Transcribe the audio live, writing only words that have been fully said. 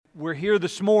we're here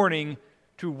this morning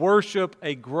to worship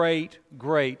a great,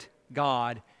 great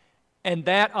God. And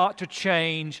that ought to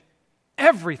change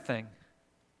everything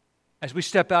as we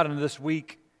step out into this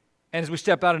week and as we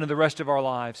step out into the rest of our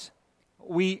lives.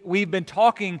 We've been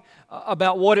talking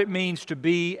about what it means to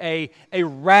be a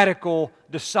radical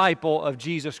disciple of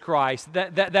Jesus Christ.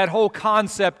 That whole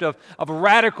concept of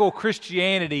radical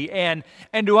Christianity, and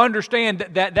to understand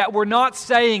that we're not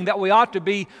saying that we ought to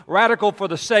be radical for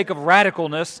the sake of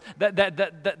radicalness.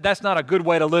 That's not a good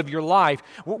way to live your life.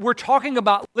 We're talking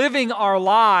about living our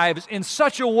lives in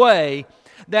such a way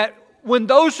that when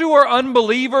those who are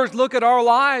unbelievers look at our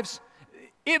lives,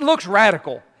 it looks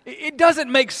radical. It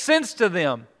doesn't make sense to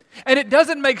them. And it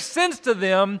doesn't make sense to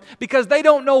them because they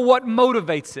don't know what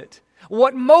motivates it.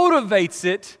 What motivates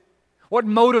it,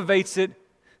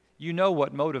 you know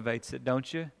what motivates it,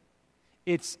 don't you?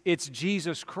 It's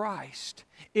Jesus Christ.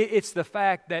 It's the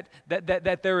fact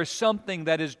that there is something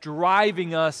that is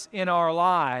driving us in our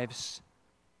lives.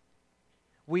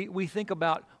 We think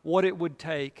about what it would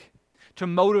take to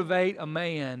motivate a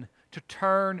man to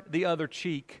turn the other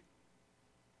cheek.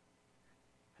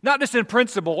 Not just in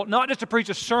principle, not just to preach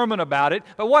a sermon about it,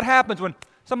 but what happens when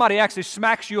somebody actually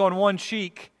smacks you on one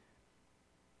cheek?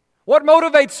 What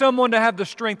motivates someone to have the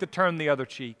strength to turn the other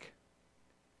cheek?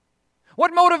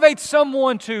 What motivates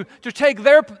someone to take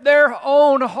their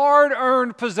own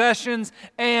hard-earned possessions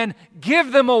and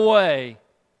give them away?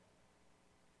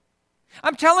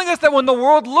 I'm telling us that when the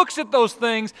world looks at those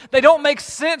things, they don't make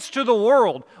sense to the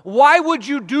world. Why would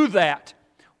you do that?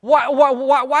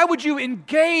 Why would you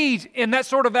engage in that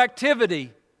sort of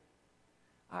activity?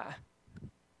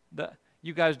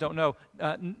 You guys don't know.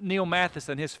 Neil Mathis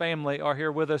and his family are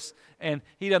here with us, and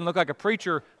he doesn't look like a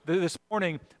preacher this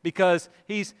morning because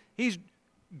he's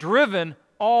driven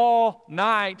all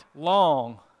night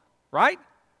long, right?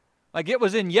 Like it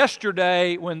was in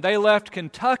yesterday when they left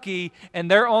Kentucky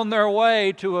and they're on their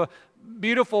way to a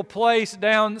beautiful place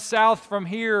down south from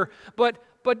here,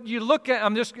 But you look at,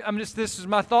 I'm just. This is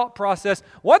my thought process.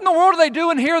 What in the world are they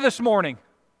doing here this morning?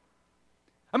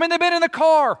 I mean, they've been in the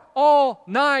car all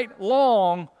night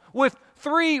long with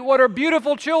what are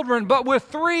beautiful children, but with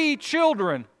 3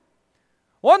 children.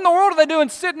 What in the world are they doing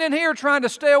sitting in here trying to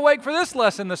stay awake for this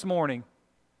lesson this morning?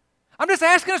 I'm just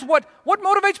asking us what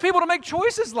motivates people to make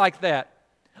choices like that?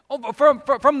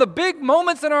 From the big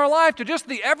moments in our life to just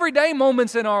the everyday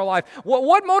moments in our life.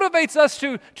 What motivates us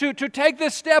to take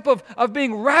this step of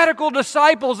being radical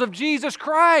disciples of Jesus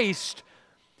Christ?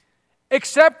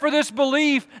 Except for this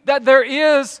belief that there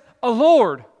is a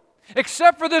Lord.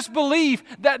 Except for this belief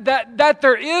that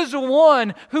there is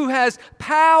one who has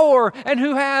power and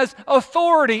who has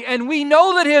authority. And we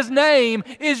know that His name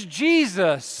is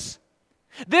Jesus.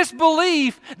 This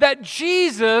belief that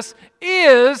Jesus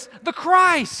is the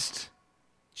Christ.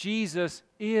 Jesus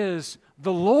is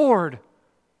the Lord.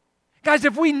 Guys,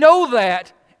 if we know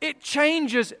that, it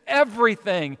changes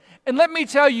everything. And let me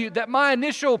tell you that my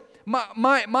initial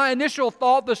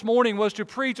thought this morning was to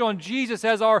preach on Jesus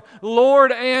as our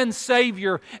Lord and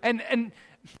Savior. And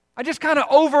I just kind of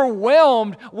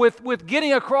overwhelmed with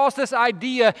getting across this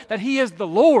idea that He is the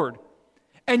Lord.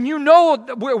 And you know,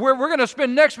 we're going to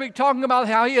spend next week talking about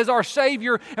how He is our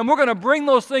Savior, and we're going to bring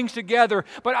those things together.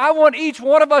 But I want each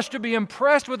one of us to be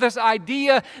impressed with this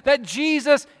idea that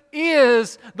Jesus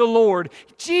is the Lord.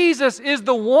 Jesus is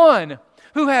the one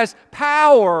who has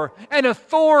power and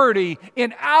authority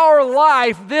in our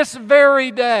life this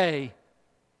very day.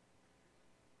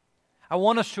 I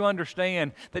want us to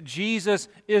understand that Jesus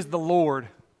is the Lord.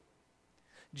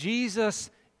 Jesus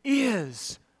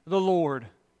is the Lord.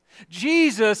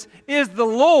 Jesus is the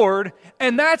Lord,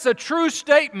 and that's a true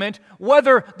statement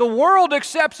whether the world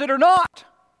accepts it or not.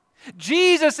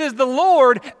 Jesus is the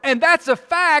Lord, and that's a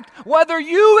fact whether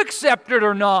you accept it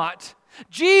or not.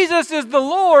 Jesus is the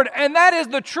Lord, and that is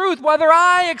the truth whether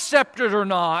I accept it or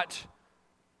not.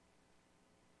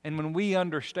 And when we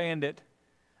understand it,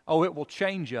 it will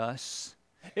change us.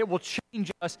 It will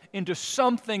change us into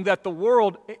something that the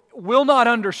world will not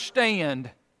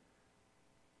understand,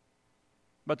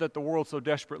 but that the world so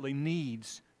desperately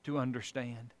needs to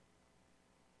understand.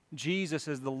 Jesus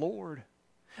is the Lord.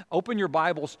 Open your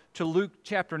Bibles to Luke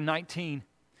chapter 19.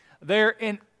 There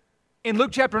in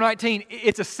Luke chapter 19,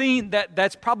 it's a scene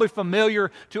that's probably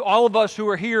familiar to all of us who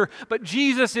are here, but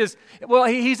Jesus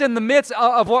He's in the midst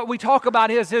of what we talk about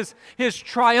his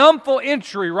triumphal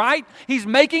entry, right? He's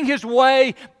making His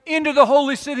way into the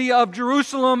holy city of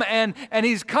Jerusalem, and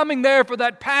He's coming there for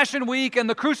that Passion Week and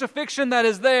the crucifixion that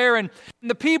is there, and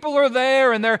the people are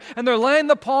there, and they're laying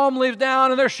the palm leaves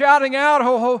down, and they're shouting out,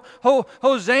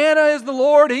 Hosanna is the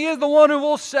Lord, He is the one who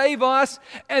will save us.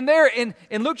 And there in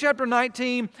Luke chapter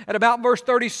 19, at about verse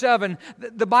 37,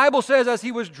 the Bible says, as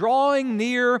He was drawing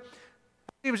near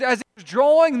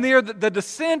the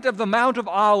descent of the Mount of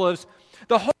Olives,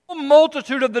 the whole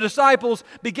multitude of the disciples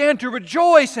began to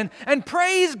rejoice and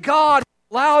praise God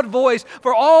with a loud voice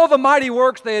for all the mighty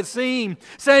works they had seen,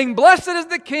 saying, Blessed is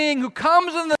the King who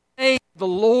comes in the name of the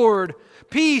Lord,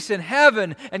 peace in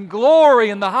heaven and glory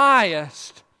in the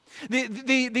highest.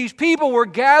 These people were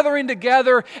gathering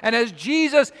together, and as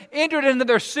Jesus entered into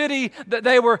their city,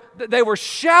 they were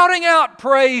shouting out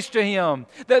praise to Him,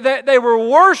 that they were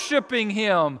worshiping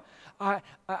Him.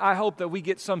 I hope that we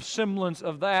get some semblance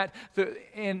of that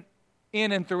in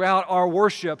and throughout our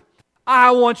worship.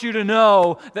 I want you to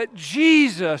know that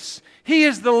Jesus, He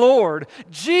is the Lord.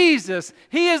 Jesus,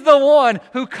 He is the one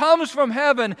who comes from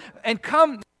heaven and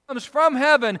comes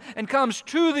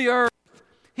to the earth.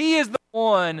 He is the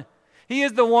one. He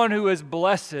is the one who is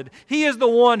blessed. He is the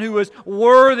one who is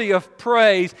worthy of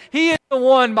praise. He is the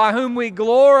one by whom we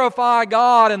glorify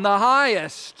God in the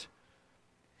highest.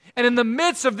 And in the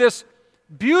midst of this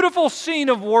beautiful scene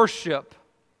of worship,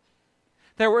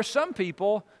 there were some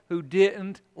people who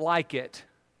didn't like it.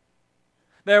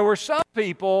 There were some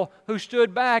people who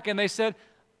stood back and they said,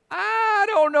 I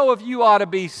don't know if you ought to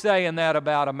be saying that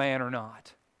about a man or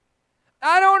not.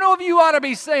 I don't know if you ought to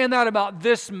be saying that about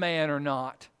this man or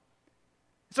not.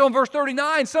 So in verse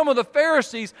 39, some of the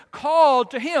Pharisees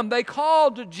called to Him. They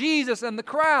called to Jesus and the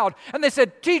crowd, and they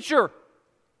said, Teacher,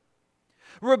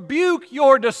 rebuke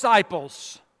your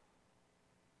disciples.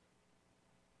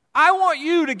 I want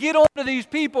you to get on to these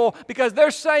people because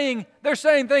they're saying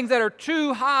things that are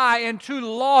too high and too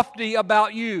lofty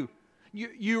about you.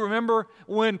 You remember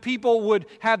when people would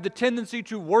have the tendency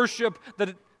to worship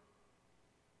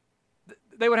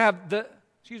they would have the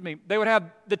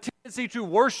tendency to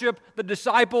worship the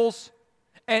disciples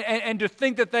and to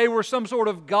think that they were some sort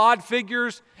of God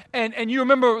figures. And you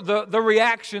remember the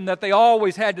reaction that they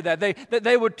always had to that.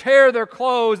 They would tear their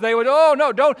clothes. They would, oh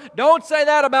no, don't say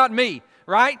that about me,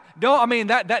 right?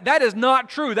 That is not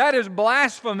true. That is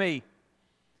blasphemy.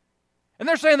 And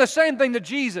they're saying the same thing to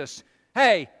Jesus.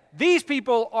 Hey, these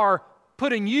people are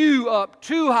putting you up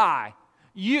too high.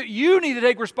 You need to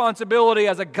take responsibility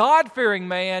as a God-fearing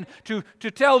man to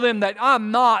tell them that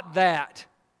I'm not that.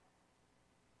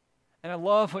 And I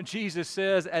love what Jesus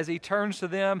says as He turns to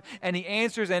them and He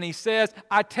answers and He says,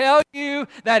 I tell you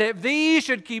that if these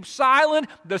should keep silent,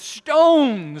 the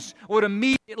stones would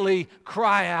immediately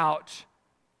cry out.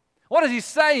 What is He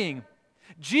saying?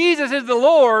 Jesus is the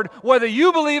Lord whether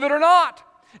you believe it or not.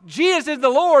 Jesus is the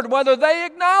Lord whether they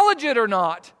acknowledge it or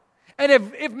not. And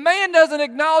if man doesn't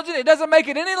acknowledge it, it doesn't make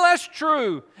it any less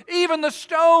true. Even the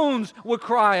stones would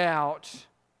cry out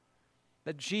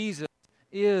that Jesus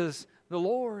is the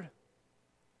Lord.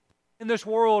 In this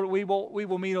world, we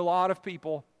will meet a lot of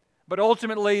people, but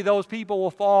ultimately those people will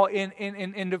fall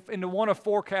into one of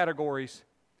four categories.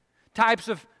 Types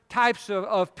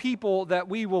of people that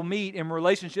we will meet in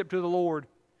relationship to the Lord.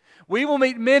 We will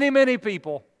meet many, many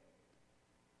people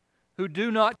who do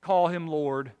not call Him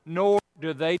Lord, nor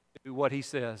do they do what He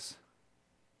says.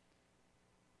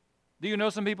 Do you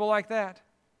know some people like that?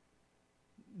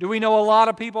 Do we know a lot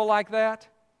of people like that?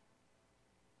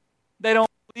 They don't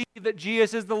believe that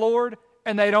Jesus is the Lord,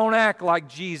 and they don't act like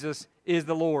Jesus is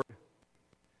the Lord.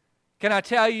 Can I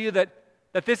tell you that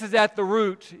this is at the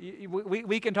root?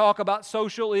 We can talk about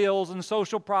social ills and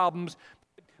social problems,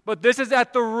 but this is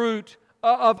at the root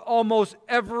of almost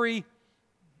every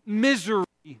misery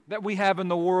that we have in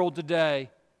the world today.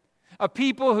 Of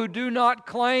people who do not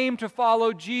claim to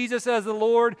follow Jesus as the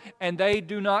Lord, and they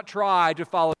do not try to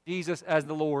follow Jesus as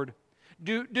the Lord.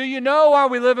 Do you know why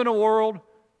we live in a world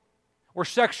where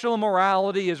sexual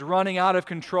immorality is running out of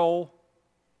control?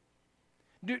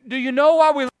 Do you know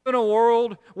why we live in a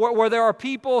world where there are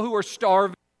people who are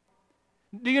starving?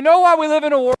 Do you know why we live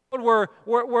in a world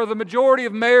where the majority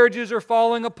of marriages are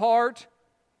falling apart?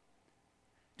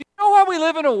 Do you know why we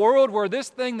live in a world where this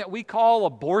thing that we call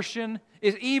abortion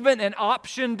is even an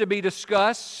option to be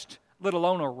discussed, let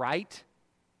alone a right?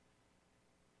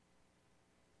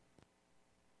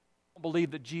 I don't believe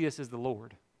that Jesus is the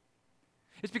Lord.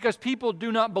 It's because people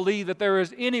do not believe that there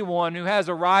is anyone who has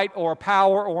a right or a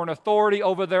power or an authority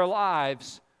over their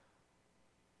lives.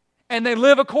 And they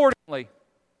live accordingly.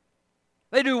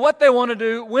 They do what they want to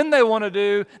do, when they want to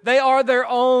do. They are their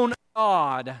own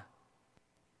God.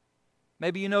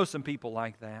 Maybe you know some people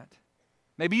like that.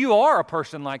 Maybe you are a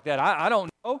person like that. I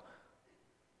don't know.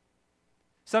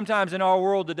 Sometimes in our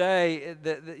world today,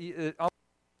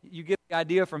 you get the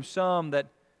idea from some that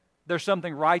there's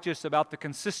something righteous about the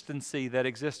consistency that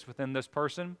exists within this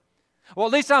person. Well,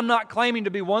 at least I'm not claiming to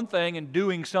be one thing and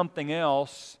doing something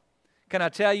else. Can I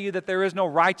tell you that there is no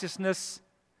righteousness?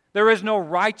 There is no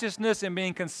righteousness in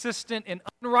being consistent in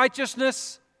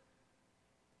unrighteousness.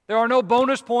 There are no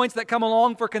bonus points that come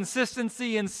along for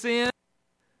consistency in sin.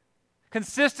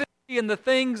 Consistency in the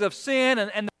things of sin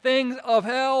and the things of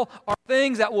hell are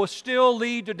things that will still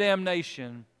lead to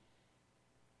damnation.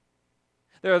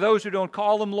 There are those who don't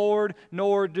call Him Lord,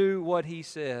 nor do what He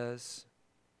says.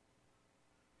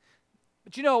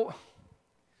 But you know,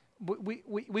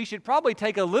 we should probably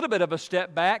take a little bit of a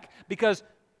step back because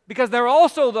there are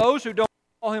also those who don't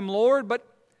call Him Lord, but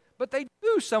they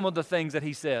do some of the things that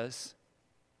He says.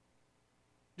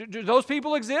 Do those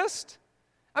people exist?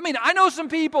 I mean, I know some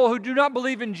people who do not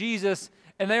believe in Jesus,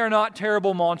 and they are not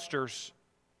terrible monsters.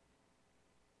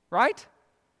 Right?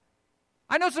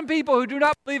 I know some people who do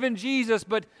not believe in Jesus,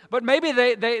 but maybe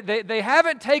they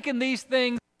haven't taken these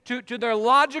things to their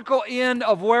logical end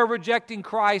of where rejecting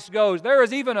Christ goes. There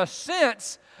is even a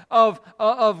sense of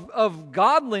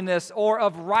godliness or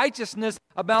of righteousness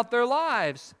about their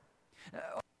lives.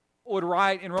 Would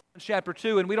write in Romans chapter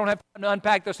 2, and we don't have to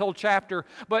unpack this whole chapter,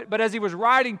 but as he was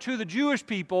writing to the Jewish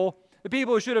people, the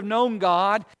people who should have known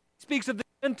God, he speaks of the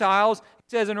Gentiles.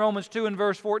 He says in Romans 2 and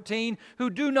verse 14, who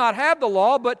do not have the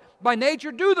law, but by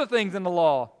nature do the things in the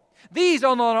law. These,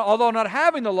 although not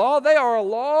having the law, they are a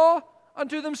law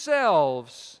unto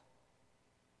themselves.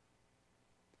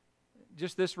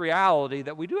 Just this reality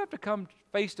that we do have to come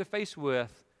face to face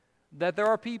with, that there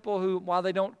are people who, while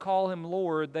they don't call Him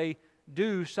Lord, they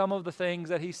do some of the things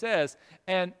that He says.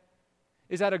 And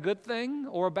is that a good thing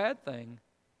or a bad thing?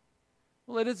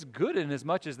 Well, it is good in as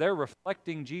much as they're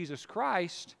reflecting Jesus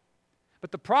Christ.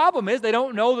 But the problem is they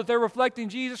don't know that they're reflecting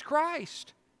Jesus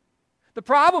Christ. The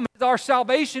problem is our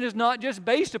salvation is not just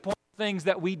based upon things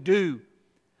that we do.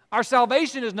 Our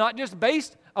salvation is not just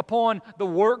based upon the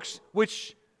works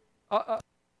which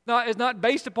is not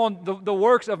based upon the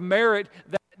works of merit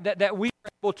that we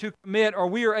are able to commit or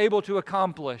we are able to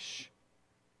accomplish.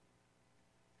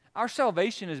 Our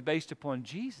salvation is based upon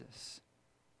Jesus.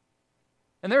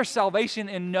 And there's salvation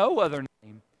in no other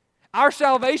name. Our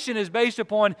salvation is based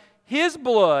upon His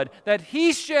blood that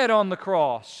He shed on the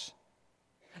cross.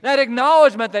 That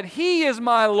acknowledgement that He is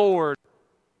my Lord.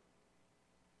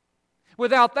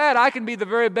 Without that, I can be the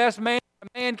very best man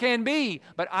a man can be,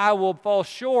 but I will fall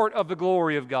short of the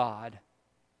glory of God.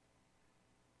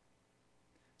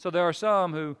 So there are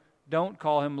some who don't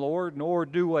call Him Lord, nor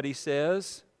do what He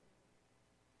says,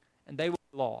 and they will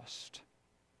be lost.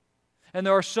 And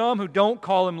there are some who don't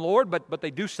call Him Lord, but they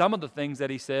do some of the things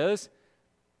that He says,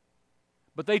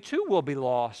 but they too will be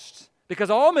lost,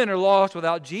 because all men are lost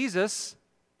without Jesus.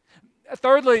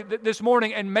 Thirdly, this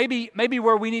morning, and maybe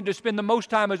where we need to spend the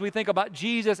most time as we think about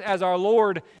Jesus as our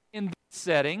Lord in this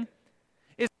setting,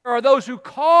 is there are those who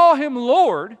call Him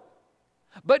Lord,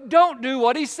 but don't do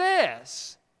what He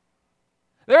says.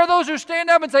 There are those who stand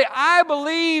up and say, I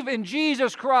believe in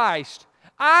Jesus Christ.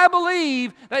 I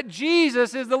believe that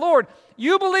Jesus is the Lord.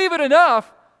 You believe it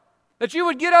enough that you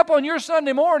would get up on your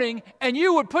Sunday morning and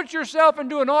you would put yourself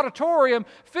into an auditorium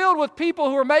filled with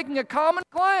people who are making a common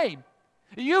claim.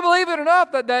 You believe it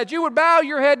enough that you would bow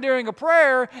your head during a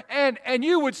prayer and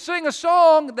you would sing a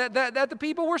song that the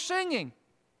people were singing.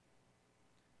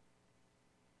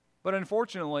 But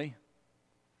unfortunately,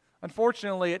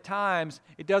 at times,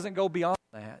 it doesn't go beyond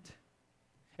that.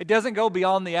 It doesn't go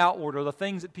beyond the outward or the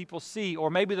things that people see,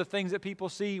 or maybe the things that people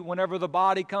see whenever the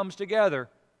body comes together.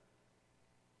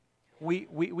 We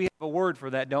have a word for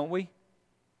that, don't we?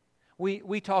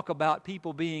 We talk about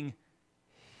people being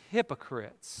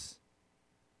hypocrites.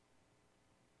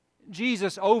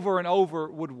 Jesus over and over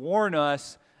would warn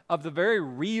us of the very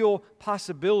real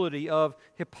possibility of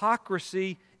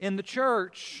hypocrisy in the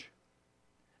church.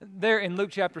 There in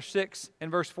Luke chapter 6 and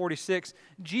verse 46,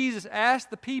 Jesus asked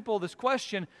the people this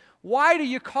question, why do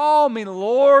you call me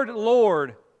Lord,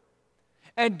 Lord,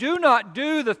 and do not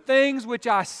do the things which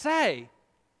I say?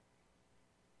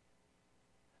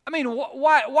 I mean,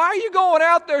 why are you going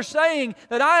out there saying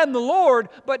that I am the Lord,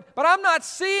 but I'm not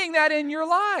seeing that in your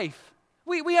life?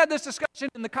 We had this discussion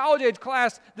in the college age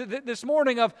class this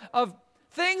morning of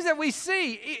things that we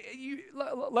see.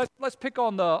 Let's pick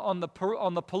on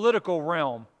the political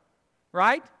realm,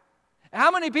 right?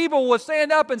 How many people would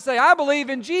stand up and say, I believe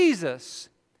in Jesus?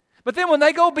 But then when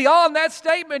they go beyond that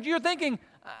statement, you're thinking,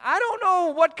 I don't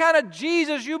know what kind of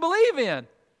Jesus you believe in.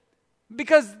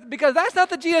 Because that's not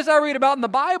the Jesus I read about in the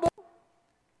Bible.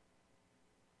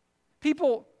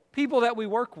 People that we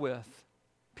work with,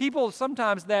 people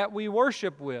sometimes that we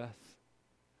worship with,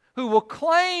 who will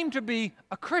claim to be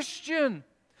a Christian,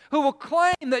 who will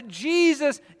claim that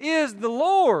Jesus is the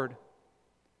Lord,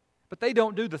 but they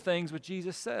don't do the things what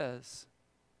Jesus says.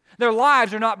 Their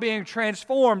lives are not being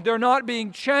transformed. They're not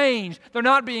being changed. They're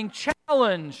not being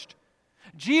challenged.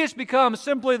 Jesus becomes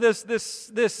simply this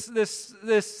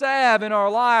salve in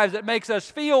our lives that makes us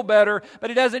feel better,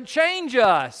 but it doesn't change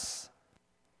us.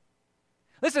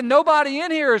 Listen, nobody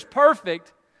in here is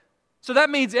perfect, so that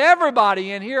means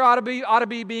everybody in here ought to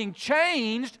be being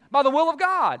changed by the will of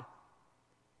God.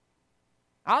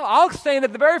 I'll stand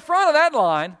at the very front of that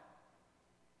line.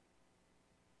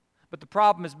 But the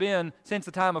problem has been, since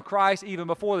the time of Christ, even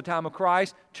before the time of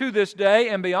Christ, to this day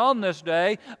and beyond this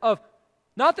day, of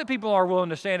not that people are willing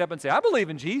to stand up and say, I believe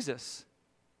in Jesus.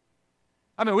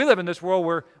 I mean, we live in this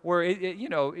world where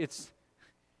it's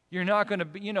you're not going to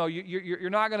be, you're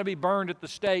not going to be burned at the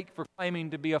stake for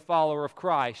claiming to be a follower of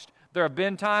Christ. There have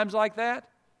been times like that,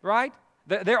 right?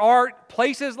 There are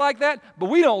places like that, but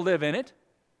we don't live in it.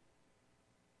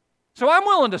 So I'm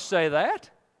willing to say that.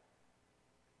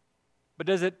 But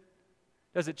does it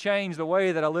change the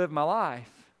way that I live my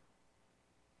life?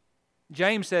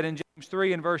 James said in James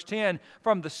 3 and verse 10,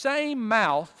 from the same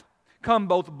mouth come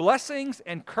both blessings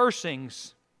and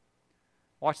cursings.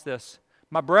 Watch this.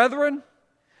 My brethren,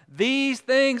 these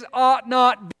things ought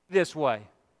not be this way.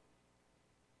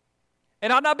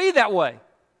 It ought not be that way.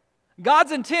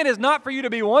 God's intent is not for you to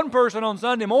be one person on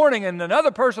Sunday morning and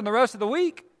another person the rest of the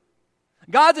week.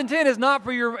 God's intent is not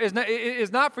for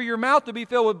your mouth to be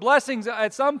filled with blessings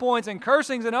at some points and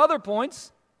cursings at other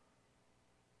points.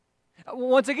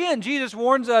 Once again, Jesus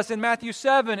warns us in Matthew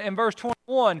 7 and verse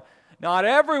 21, not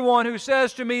everyone who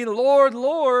says to me, Lord,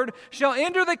 Lord, shall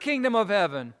enter the kingdom of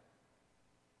heaven,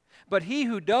 but he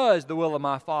who does the will of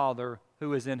my Father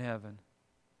who is in heaven.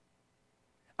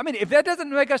 I mean, if that doesn't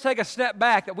make us take a step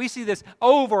back, that we see this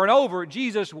over and over,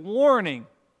 Jesus warning.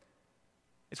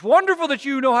 It's wonderful that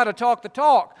you know how to talk the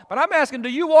talk, but I'm asking, do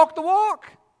you walk the walk?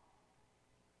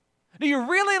 Do you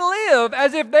really live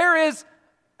as if there is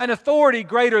an authority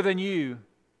greater than you?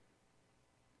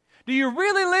 Do you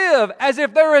really live as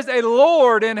if there is a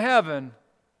Lord in heaven?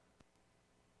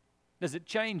 Does it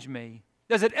change me?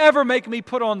 Does it ever make me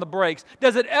put on the brakes?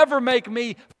 Does it ever make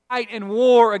me fight in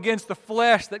war against the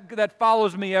flesh that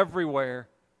follows me everywhere?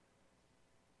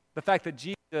 The fact that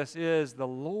Jesus is the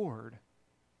Lord.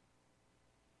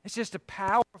 It's just a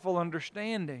powerful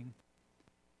understanding.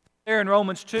 There in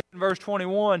Romans 2 verse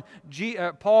 21,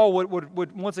 Paul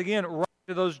would once again write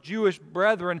to those Jewish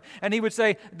brethren, and he would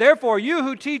say, therefore you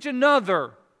who teach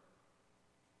another.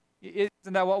 Isn't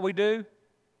that what we do?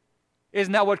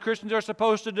 Isn't that what Christians are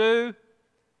supposed to do?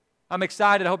 I'm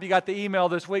excited. I hope you got the email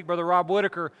this week. Brother Rob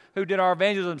Whitaker, who did our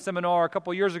evangelism seminar a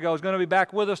couple years ago, is going to be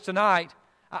back with us tonight.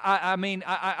 I mean,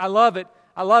 I love it.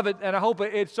 I love it, and I hope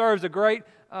it serves a great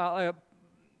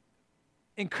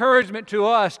encouragement to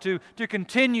us to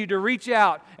continue to reach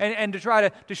out and to try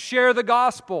to share the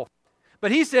gospel.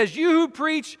 But he says, you who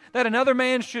preach that another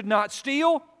man should not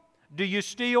steal, do you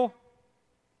steal?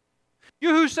 You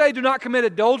who say do not commit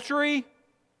adultery,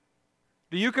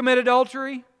 do you commit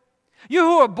adultery? You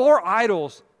who abhor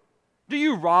idols, do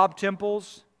you rob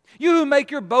temples? You who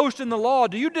make your boast in the law,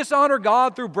 do you dishonor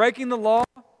God through breaking the law?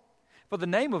 For the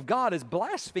name of God is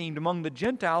blasphemed among the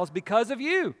Gentiles because of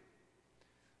you.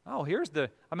 Oh, here's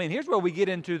where we get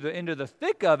into the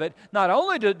thick of it. Not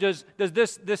only does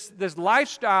this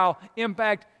lifestyle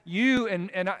impact you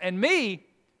and me,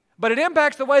 but it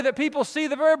impacts the way that people see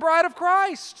the very bride of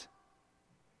Christ.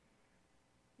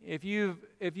 If you've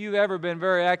ever been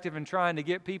very active in trying to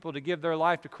get people to give their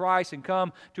life to Christ and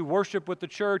come to worship with the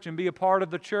church and be a part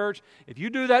of the church, if you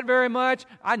do that very much,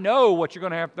 I know what you're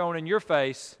going to have thrown in your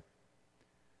face.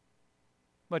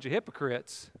 Bunch of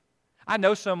hypocrites. I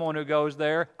know someone who goes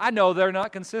there. I know they're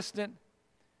not consistent.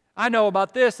 I know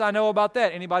about this. I know about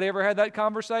that. Anybody ever had that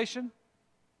conversation?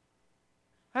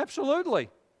 Absolutely.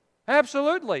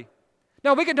 Absolutely.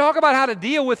 Now, we can talk about how to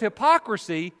deal with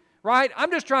hypocrisy, right?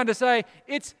 I'm just trying to say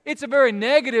it's a very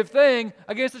negative thing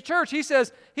against the church. He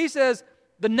says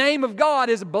the name of God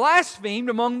is blasphemed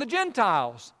among the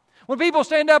Gentiles. When people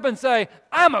stand up and say,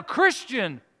 I'm a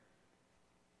Christian,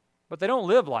 but they don't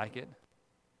live like it.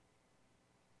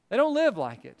 They don't live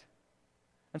like it.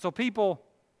 And so people,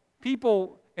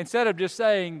 instead of just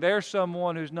saying there's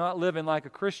someone who's not living like a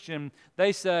Christian,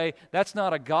 they say, that's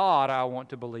not a God I want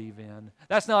to believe in.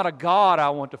 That's not a God I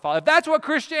want to follow. If that's what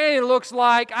Christianity looks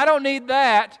like, I don't need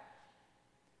that.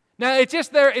 Now, it's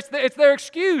just their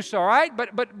excuse, all right?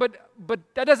 But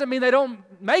that doesn't mean they don't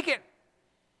make it.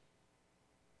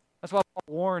 That's why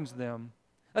Paul warns them.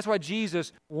 That's why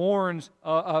Jesus warns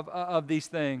of these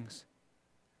things.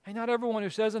 Hey, not everyone who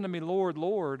says unto me, Lord,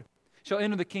 Lord, shall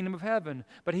enter the kingdom of heaven,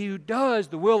 but he who does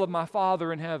the will of my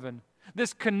Father in heaven.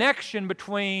 This connection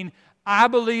between I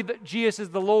believe that Jesus is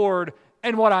the Lord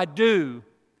and what I do.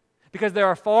 Because there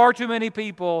are far too many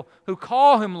people who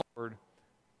call him Lord,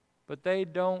 but they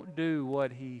don't do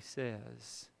what he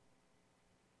says.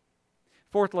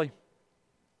 Fourthly,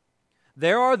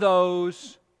 there are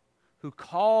those who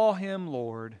call him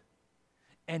Lord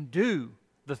and do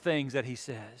the things that he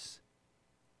says.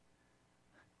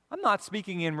 I'm not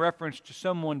speaking in reference to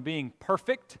someone being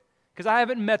perfect, because I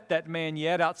haven't met that man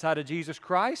yet outside of Jesus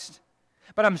Christ.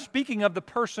 But I'm speaking of the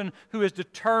person who is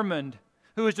determined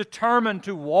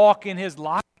to walk in his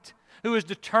light, who is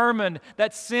determined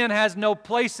that sin has no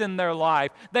place in their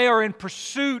life. They are in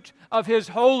pursuit of his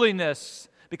holiness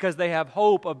because they have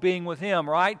hope of being with him,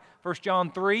 right? 1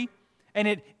 John 3. And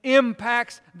it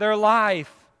impacts their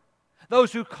life.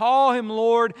 Those who call him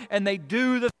Lord and they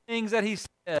do the things that he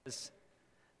says.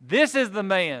 This is the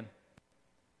man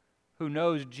who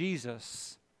knows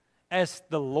Jesus as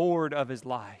the Lord of his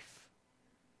life.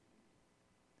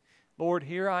 Lord,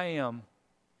 here I am.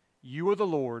 You are the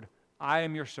Lord. I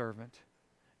am your servant.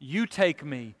 You take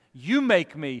me. You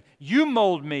make me. You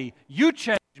mold me. You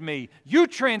change me. You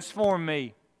transform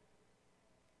me.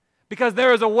 Because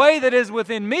there is a way that is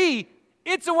within me.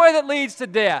 It's a way that leads to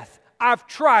death. I've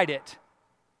tried it.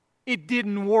 It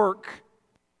didn't work.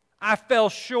 I fell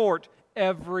short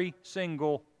every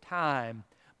single time.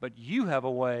 But you have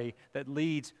a way that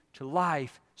leads to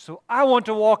life. So I want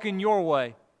to walk in your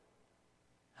way.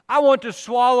 I want to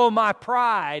swallow my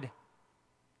pride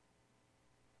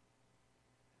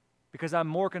because I'm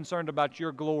more concerned about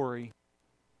your glory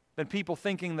than people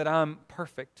thinking that I'm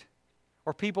perfect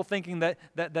or people thinking that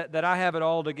I have it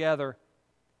all together.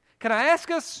 Can I ask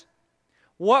us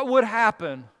what would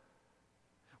happen?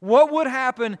 What would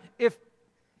happen if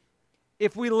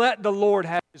we let the Lord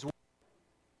have his way?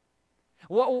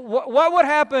 What would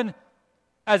happen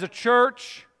as a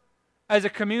church, as a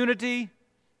community,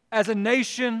 as a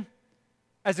nation,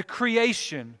 as a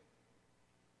creation?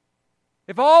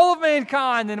 If all of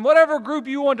mankind, and whatever group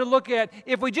you want to look at,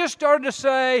 if we just started to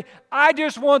say, I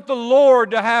just want the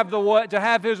Lord to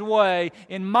have his way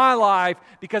in my life,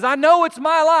 because I know it's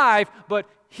my life, but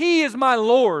he is my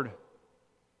Lord,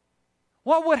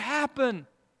 what would happen?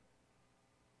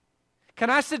 Can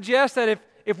I suggest that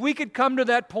if we could come to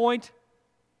that point,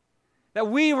 that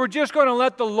we were just going to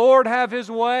let the Lord have his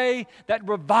way, that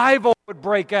revival would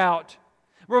break out.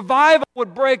 Revival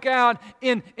would break out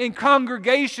in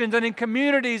congregations and in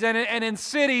communities and in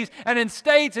cities and in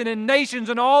states and in nations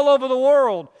and all over the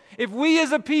world. If we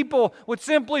as a people would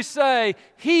simply say,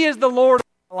 he is the Lord of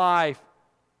my life,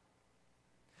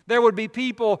 there would be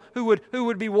people who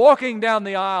would be walking down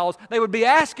the aisles. They would be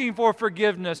asking for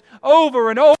forgiveness over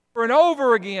and over and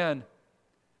over again.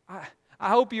 I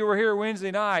hope you were here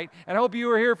Wednesday night, and I hope you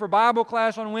were here for Bible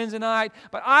class on Wednesday night,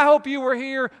 but I hope you were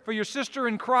here for your sister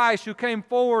in Christ who came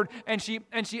forward and she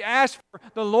asked for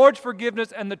the Lord's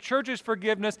forgiveness and the church's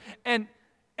forgiveness, and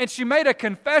she made a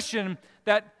confession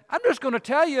that I'm just going to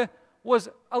tell you was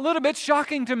a little bit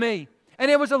shocking to me, and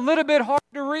it was a little bit hard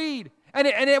to read, and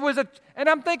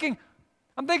I'm thinking,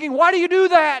 why do you do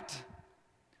that?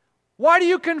 Why do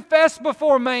you confess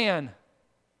before man?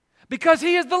 Because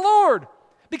he is the Lord.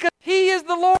 Because he is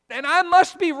the Lord, and I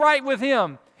must be right with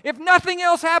him. If nothing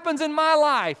else happens in my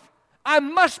life, I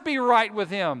must be right with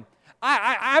him.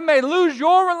 I may lose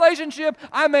your relationship.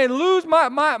 I may lose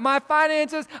my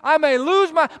finances. I may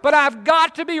lose but I've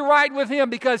got to be right with him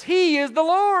because he is the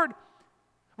Lord.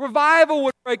 Revival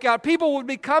would break out. People would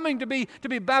be coming to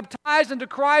be baptized into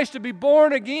Christ, to be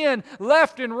born again,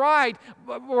 left and right,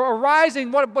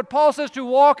 arising, what Paul says, to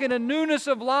walk in a newness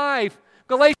of life.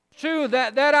 Galatians 2,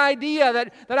 that idea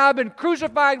that I've been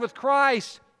crucified with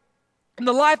Christ. And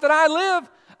the life that I live,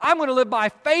 I'm going to live by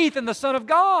faith in the Son of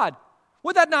God.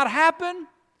 Would that not happen?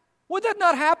 Would that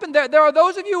not happen? There are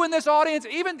those of you in this audience,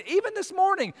 even this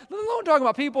morning, let alone talking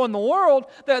about people in the world,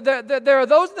 there are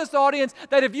those in this audience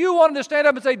that if you wanted to stand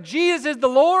up and say, Jesus is the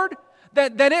Lord,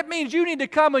 then it means you need to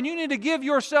come and you need to give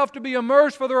yourself to be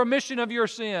immersed for the remission of your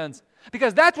sins.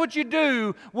 Because that's what you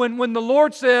do when the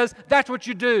Lord says, that's what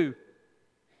you do.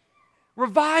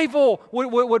 Revival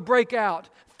would break out.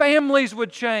 Families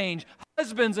would change.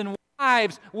 Husbands and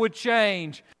wives would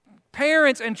change.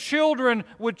 Parents and children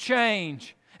would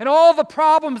change. And all the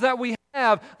problems that we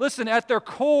have, listen, at their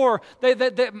core,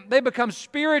 they become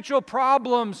spiritual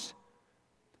problems.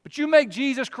 But you make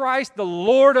Jesus Christ the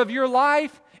Lord of your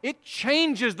life, it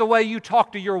changes the way you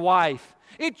talk to your wife.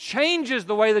 It changes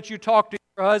the way that you talk to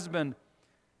your your husband.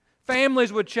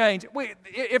 Families would change.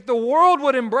 If the world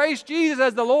would embrace Jesus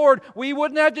as the Lord, we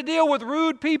wouldn't have to deal with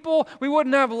rude people. We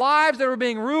wouldn't have lives that were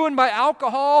being ruined by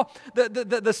alcohol.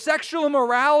 The sexual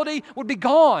immorality would be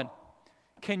gone.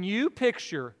 Can you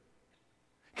picture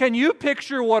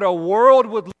what a world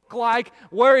would look like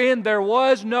wherein there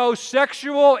was no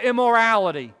sexual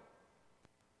immorality?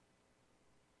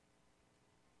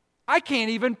 I can't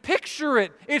even picture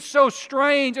it. It's so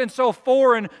strange and so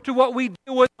foreign to what we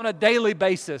deal with on a daily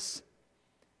basis.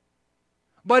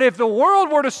 But if the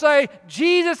world were to say,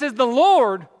 Jesus is the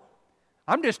Lord,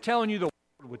 I'm just telling you the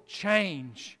world would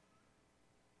change.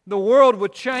 The world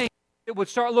would change. It would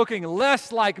start looking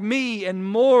less like me and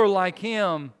more like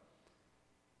Him.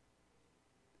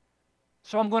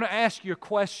 So I'm going to ask you a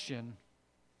question.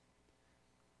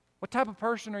 What type of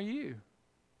person are you?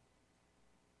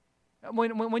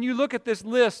 When you look at this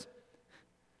list,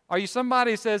 are you somebody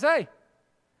who says, hey,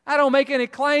 I don't make any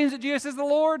claims that Jesus is the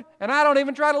Lord, and I don't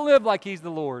even try to live like He's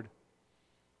the Lord?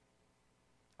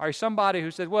 Are you somebody who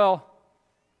says, well,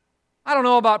 I don't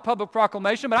know about public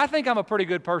proclamation, but I think I'm a pretty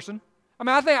good person. I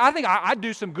mean, I think I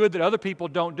do some good that other people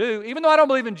don't do, even though I don't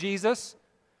believe in Jesus.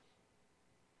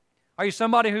 Are you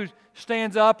somebody who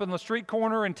stands up in the street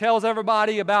corner and tells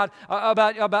everybody about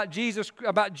Jesus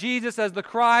as the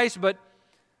Christ, but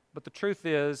the truth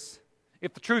is,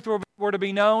 if the truth were to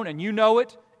be known, and you know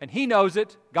it, and He knows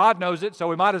it, God knows it, so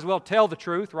we might as well tell the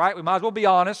truth, right? We might as well be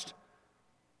honest.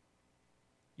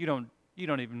 You don't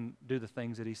even do the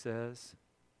things that He says.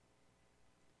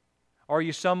 Are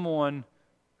you someone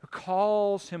who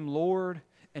calls Him Lord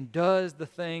and does the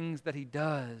things that He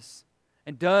does,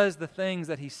 and does the things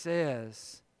that He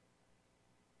says?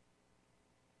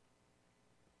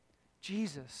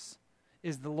 Jesus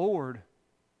is the Lord.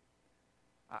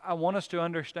 I want us to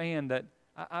understand that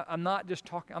I'm not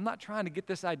trying to get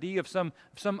this idea of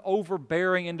some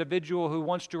overbearing individual who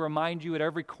wants to remind you at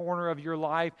every corner of your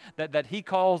life that he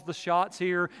calls the shots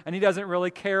here and he doesn't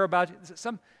really care about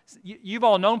you. You've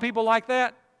all known people like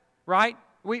that, right?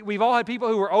 We've all had people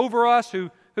who were over us who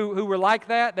were like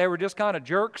that. They were just kind of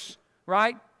jerks,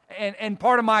 right? And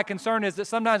part of my concern is that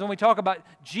sometimes when we talk about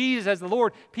Jesus as the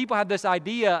Lord, people have this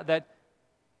idea that,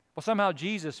 well, somehow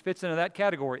Jesus fits into that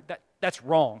category. That's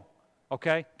wrong,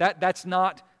 okay? That's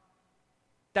not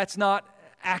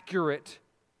accurate.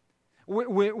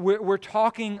 We're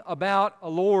talking about a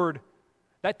Lord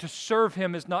that to serve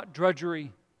Him is not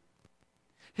drudgery.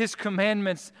 His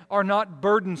commandments are not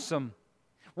burdensome.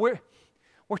 We're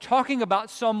talking about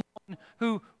someone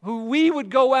who we would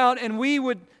go out and we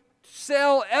would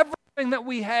sell everything that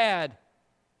we had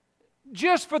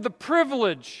just for the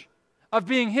privilege of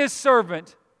being His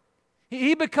servant.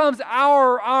 He becomes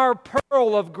our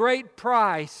pearl of great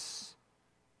price.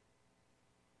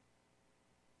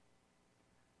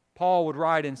 Paul would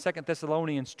write in 2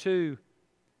 Thessalonians 2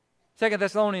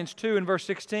 in verse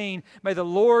 16, may the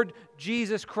Lord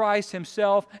Jesus Christ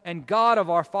Himself and God of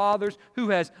our fathers, who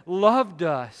has loved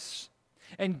us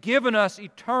and given us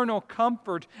eternal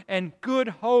comfort and good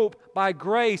hope by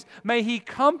grace, may He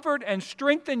comfort and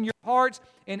strengthen your hearts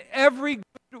in every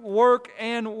good work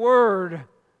and word.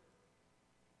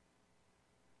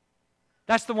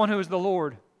 That's the one who is the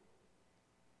Lord.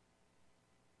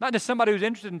 Not just somebody who's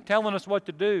interested in telling us what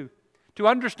to do. To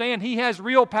understand He has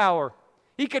real power.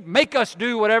 He could make us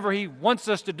do whatever He wants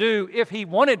us to do if He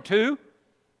wanted to.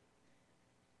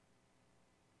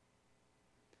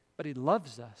 But He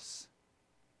loves us.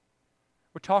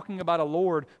 We're talking about a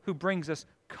Lord who brings us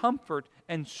comfort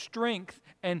and strength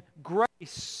and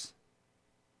grace.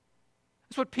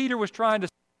 That's what Peter was trying to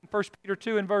say in 1 Peter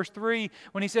 2 and verse 3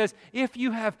 when he says, if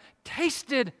you have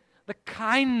tasted the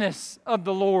kindness of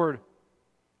the Lord,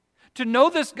 to know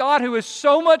this God who is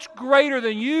so much greater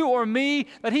than you or me,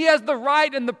 that He has the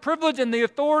right and the privilege and the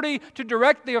authority to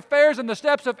direct the affairs and the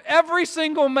steps of every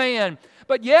single man.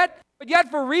 But yet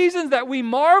for reasons that we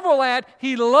marvel at,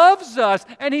 He loves us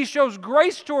and He shows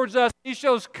grace towards us. He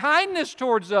shows kindness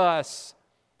towards us.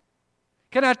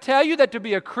 Can I tell you that to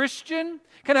be a Christian,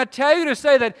 can I tell you to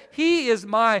say that He is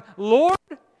my Lord,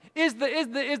 is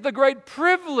the great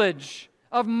privilege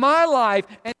of my life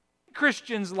and any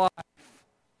Christian's life?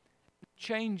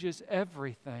 Changes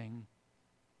everything.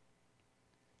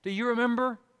 Do you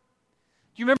remember?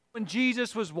 Do you remember when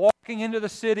Jesus was walking into the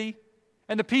city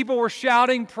and the people were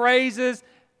shouting praises?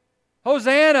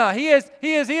 Hosanna! He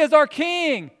is our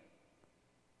King.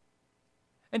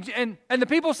 And the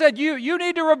people said, you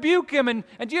need to rebuke him. And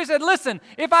Jesus said, listen,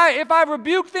 if I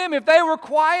rebuke them, if they were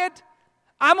quiet,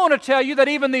 I'm going to tell you that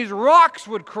even these rocks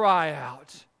would cry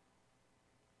out.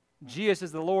 Jesus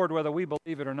is the Lord whether we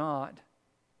believe it or not.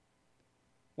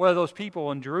 whether those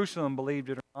people in Jerusalem believed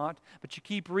it or not. But you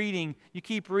keep reading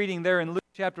there in Luke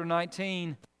chapter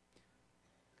 19,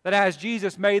 that as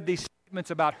Jesus made these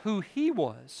statements about who He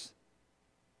was,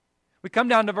 we come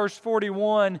down to verse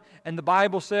 41, and the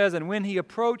Bible says, "And when He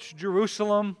approached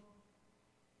Jerusalem,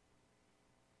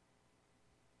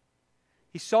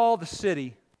 He saw the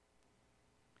city,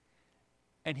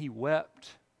 and He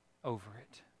wept over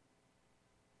it."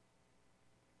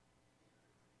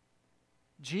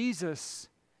 Jesus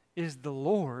is the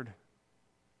Lord.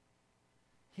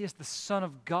 He is the Son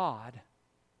of God.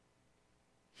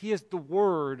 He is the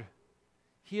Word.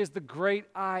 He is the great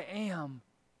I am.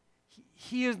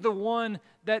 He is the one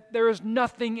that there is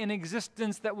nothing in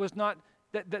existence that was not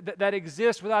that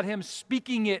exists without Him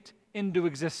speaking it into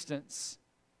existence.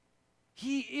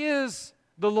 He is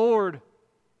the Lord.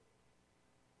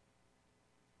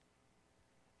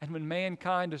 And when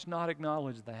mankind does not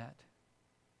acknowledge that,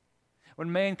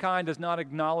 when mankind does not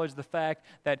acknowledge the fact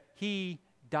that He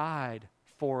died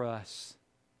for us,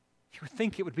 you would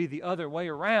think it would be the other way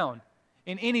around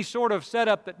in any sort of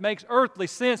setup that makes earthly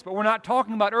sense, but we're not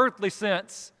talking about earthly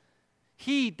sense.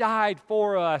 He died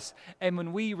for us, and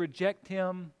when we reject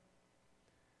Him,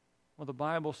 well, the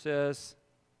Bible says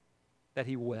that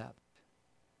He wept.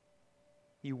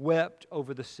 He wept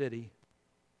over the city.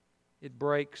 It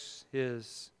breaks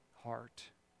His heart.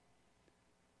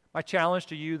 My challenge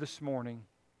to you this morning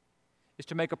is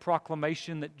to make a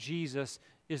proclamation that Jesus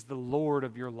is the Lord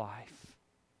of your life.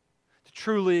 To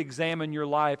truly examine your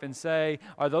life and say,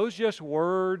 are those just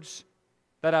words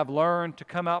that I've learned to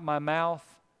come out my mouth?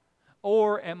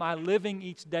 Or am I living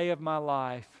each day of my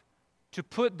life to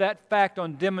put that fact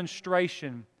on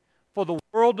demonstration for the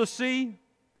world to see,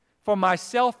 for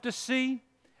myself to see,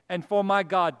 and for my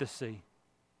God to see?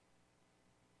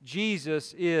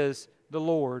 Jesus is the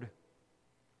Lord.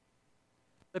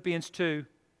 Philippians 2,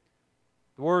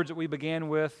 the words that we began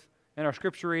with in our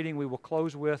scripture reading, we will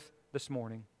close with this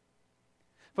morning.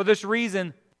 For this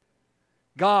reason,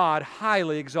 God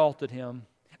highly exalted Him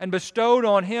and bestowed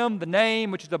on Him the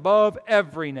name which is above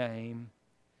every name,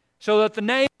 so that the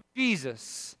name of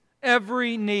Jesus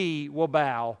every knee will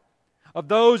bow, of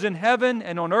those in heaven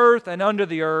and on earth and under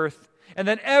the earth, and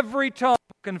that every tongue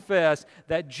will confess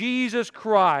that Jesus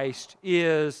Christ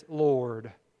is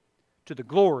Lord, to the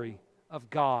glory of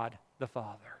God the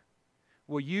Father.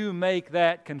 Will you make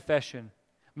that confession?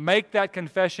 Make that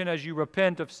confession as you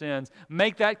repent of sins.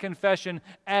 Make that confession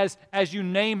as you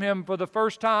name Him for the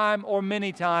first time or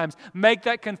many times. Make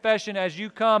that confession as you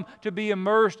come to be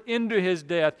immersed into His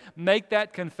death. Make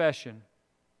that confession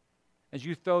as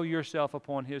you throw yourself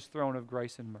upon His throne of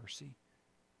grace and mercy.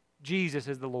 Jesus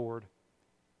is the Lord.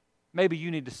 Maybe you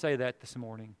need to say that this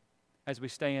morning as we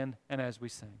stand and as we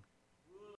sing.